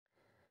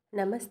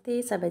नमस्ते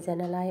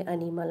सबैजनालाई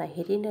अनि मलाई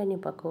हेरिरहनु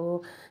भएको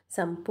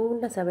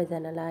सम्पूर्ण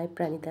सबैजनालाई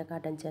प्रणिता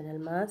गार्डन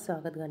च्यानलमा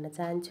स्वागत गर्न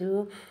चाहन्छु।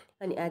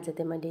 अनि आज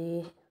चाहिँ मैले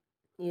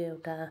यो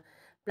एउटा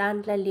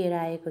प्लान्टलाई लिएर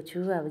आएको छु,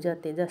 अब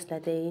जसलाई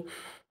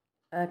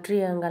चाहिँ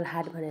ट्रियङ्गल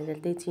हार्ट भनेर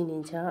चाहिँ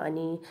चिनिन्छ।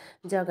 अनि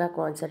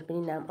जग्गाको अनुसार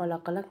पनि नाम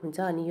अलग अलग हुन्छ।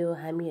 अनि यो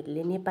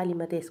हामीहरूले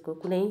नेपालीमा त यसको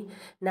कुनै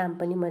नाम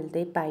पनि मैले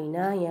चाहिँ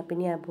पाइनँ। यहाँ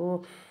पनि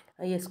अब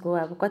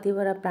यसको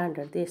कतिवटा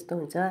प्लान्टहरू त यस्तो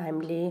हुन्छ,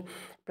 हामीले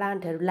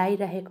प्लान्टहरू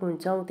लगाइरहेको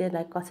हुन्छौँ,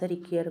 त्यसलाई कसरी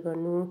केयर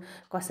गर्नु,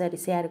 कसरी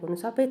स्याहार गर्नु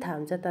सबै थाहा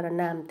हुन्छ, तर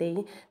नाम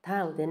चाहिँ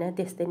थाहा हुँदैन।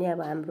 त्यस्तै नै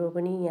अब हाम्रो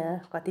पनि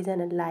यहाँ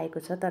कतिजनाले लगाएको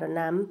छ, तर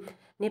नाम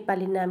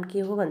नेपाली नाम के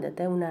हो भन्दा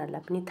त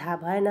उनीहरूलाई पनि थाहा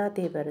भएन।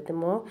 त्यही भएर त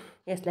म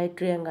यसलाई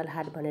ट्रियङ्गल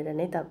हार्ट भनेर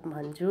नै त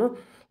भन्छु।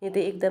 यो त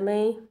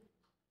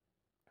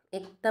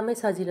एकदमै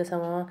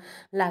सजिलोसँग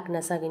लाग्न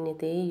सकिने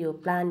चाहिँ यो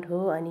प्लान्ट हो।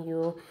 अनि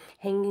यो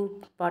ह्याङ्गिङ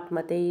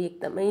पटमा चाहिँ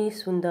एकदमै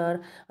सुन्दर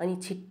अनि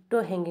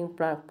छिट्टो ह्याङ्गिङ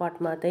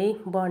पटमा चाहिँ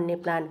बढ्ने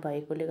प्लान्ट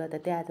भएकोले गर्दा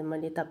चाहिँ आज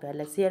मैले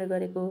तपाईँहरूलाई सेयर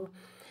गरेको।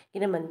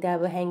 किनभने चाहिँ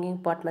अब ह्याङ्गिङ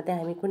पटमा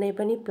चाहिँ हामी कुनै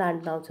पनि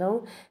प्लान्ट लाउँछौँ,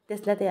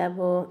 त्यसलाई चाहिँ अब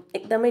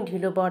एकदमै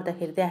ढिलो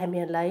बढ्दाखेरि चाहिँ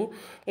हामीहरूलाई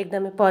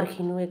एकदमै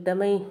पर्खिनु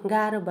एकदमै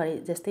गाह्रो भए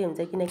जस्तै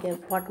हुन्छ। किनकि अब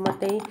पट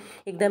मात्रै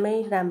एकदमै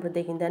राम्रो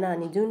देखिँदैन,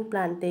 अनि जुन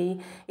प्लान्ट चाहिँ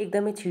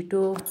एकदमै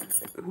छिटो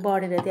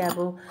बढेर चाहिँ अब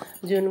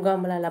जुन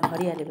गमलालाई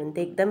भरिहाल्यो भने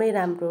चाहिँ एकदमै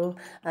राम्रो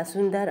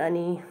सुन्दर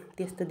अनि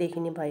त्यस्तो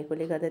देखिने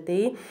भएकोले गर्दा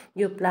चाहिँ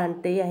यो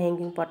प्लान्ट चाहिँ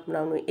ह्याङ्गिङ पटमा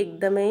लाउनु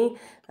एकदमै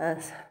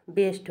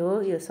बेस्ट हो।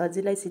 यो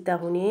सजिलैसित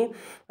हुने,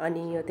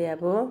 अनि यो चाहिँ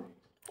अब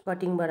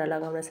कटिङबाट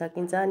लगाउन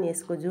सकिन्छ। अनि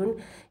यसको जुन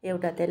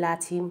एउटा चाहिँ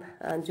लाछी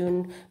जुन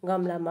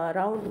गमलामा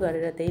राउन्ड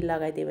गरेर चाहिँ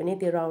लगाइदियो भने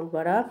त्यो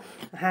राउन्डबाट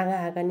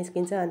हाँगा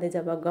निस्किन्छ। अन्त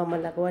जब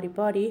गमलाको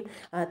वरिपरि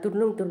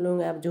तुर्लुङ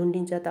तुर्लुङ अब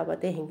झुन्डिन्छ तब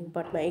चाहिँ ह्याङ्गिङ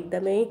पटमा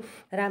एकदमै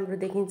राम्रो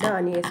देखिन्छ।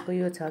 अनि यसको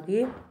यो छ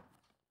कि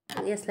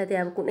यसलाई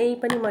चाहिँ अब कुनै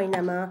पनि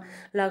महिनामा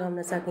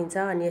लगाउन सकिन्छ।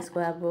 अनि यसको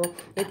अब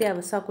यो चाहिँ अब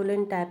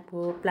सकुलेन्ट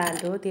टाइपको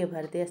प्लान्ट हो, त्यही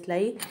भएर चाहिँ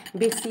यसलाई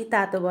बेसी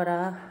तातोबाट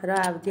र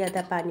अब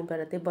ज्यादा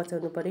पानीबाट चाहिँ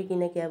बचाउनु पऱ्यो।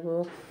 किनकि अब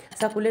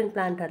सकुलेन्ट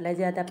प्लान्टहरूलाई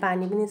ज्यादा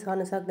पानी पनि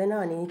सहन सक्दैन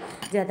अनि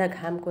ज्यादा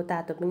घामको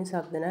तातो पनि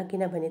सक्दैन।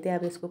 किनभने चाहिँ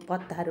अब यसको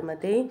पत्ताहरूमा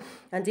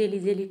चाहिँ जेली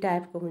जेली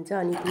टाइपको हुन्छ,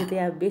 अनि त्यो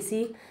चाहिँ अब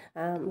बेसी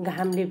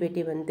घामले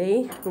भेट्यो भने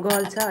चाहिँ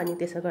गल्छ, अनि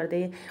त्यसो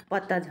गर्दै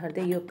पत्ता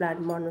झर्दै यो प्लान्ट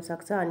मर्न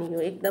सक्छ। अनि यो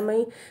एकदमै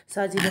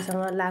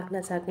सजिलोसँग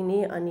लाग्न सकिने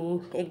अनि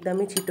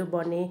एकदमै छिटो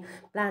बढ्ने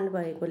प्लान्ट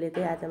भएकोले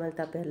चाहिँ आज मैले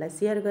तपाईँहरूलाई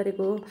सेयर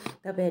गरेको।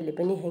 तपाईँहरूले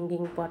पनि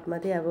ह्याङ्गिङ पटमा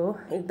चाहिँ अब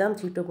एकदम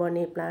छिटो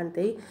बढ्ने प्लान्ट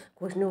चाहिँ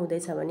खोज्नु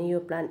हुँदैछ भने यो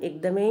प्लान्ट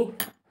एकदमै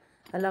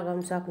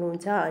लगाउन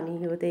सक्नुहुन्छ। अनि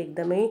यो चाहिँ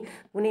एकदमै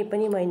कुनै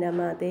पनि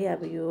महिनामा चाहिँ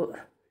अब यो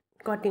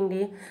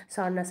कटिङले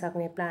सर्न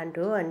सक्ने प्लान्ट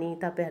हो। अनि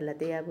तपाईँहरूलाई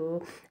चाहिँ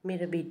अब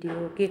मेरो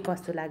भिडियो के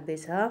कस्तो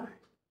लाग्दैछ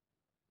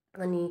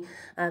अनि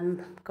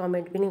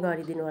कमेन्ट पनि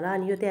गरिदिनु होला।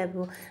 अनि यो चाहिँ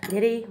अब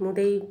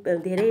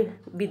धेरै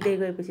बित्दै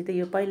गएपछि त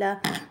यो पहिला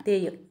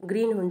त्यही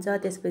ग्रिन हुन्छ,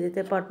 त्यसपछि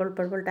चाहिँ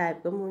पर्पल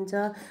टाइपको पनि हुन्छ,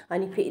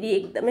 अनि फेरि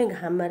एकदमै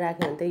घाममा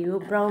राख्यो भने त यो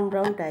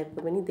ब्राउन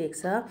टाइपको पनि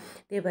देख्छ।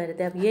 त्यही भएर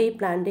चाहिँ अब यही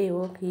प्लान्टै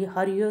हो कि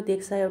हरियो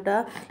देख्छ,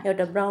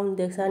 एउटा ब्राउन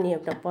देख्छ अनि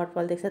एउटा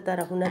पर्पल देख्छ, तर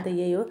हुन त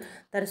यही हो,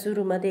 तर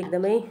सुरुमा चाहिँ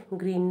एकदमै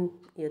ग्रिन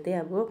यो चाहिँ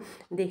अब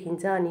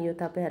देखिन्छ। अनि यो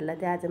तपाईँहरूलाई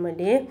चाहिँ आज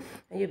मैले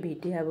यो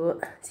भिडियो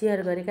अब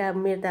सेयर गरेको। अब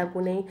मेरो त अब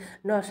कुनै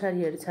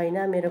नर्सरीहरू छैन,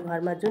 मेरो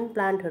घरमा जुन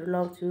प्लान्टहरू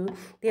लाउँछु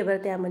त्यही भएर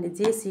त्यहाँ मैले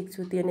जे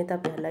सिक्छु त्यो नै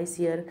तपाईँहरूलाई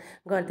सेयर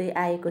गर्दै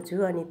आएको छु।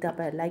 अनि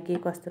तपाईँहरूलाई के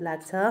कस्तो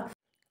लाग्छ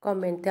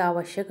कमेन्ट चाहिँ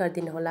अवश्य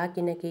गरिदिनु होला,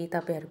 किनकि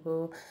तपाईँहरूको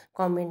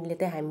कमेन्टले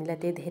चाहिँ हामीलाई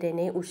चाहिँ धेरै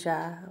नै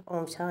उत्साह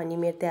आउँछ। अनि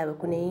मेरो चाहिँ अब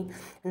कुनै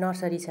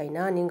नर्सरी छैन,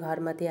 अनि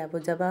घरमा चाहिँ अब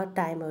जब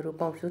टाइमहरू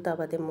पाउँछु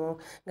तब चाहिँ म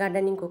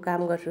गार्डनिङको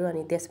काम गर्छु,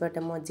 अनि त्यसबाट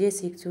म जे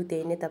सिक्छु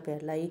त्यही नै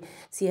तपाईँहरूलाई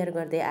सेयर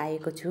गर्दै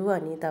आएको छु।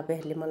 अनि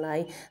तपाईँहरूले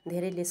मलाई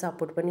धेरैले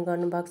सपोर्ट पनि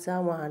गर्नुभएको छ,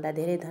 उहाँहरूलाई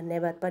धेरै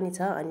धन्यवाद पनि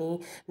छ। अनि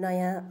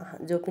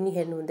नयाँ जो पनि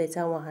हेर्नुहुँदैछ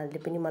उहाँहरूले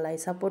पनि मलाई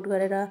सपोर्ट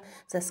गरेर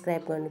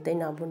सब्सक्राइब गर्नु चाहिँ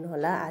नभुल्नु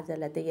होला।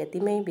 आजलाई चाहिँ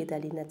यतिमै बिदा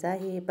लिन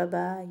चाहे, बाइ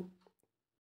बाइ।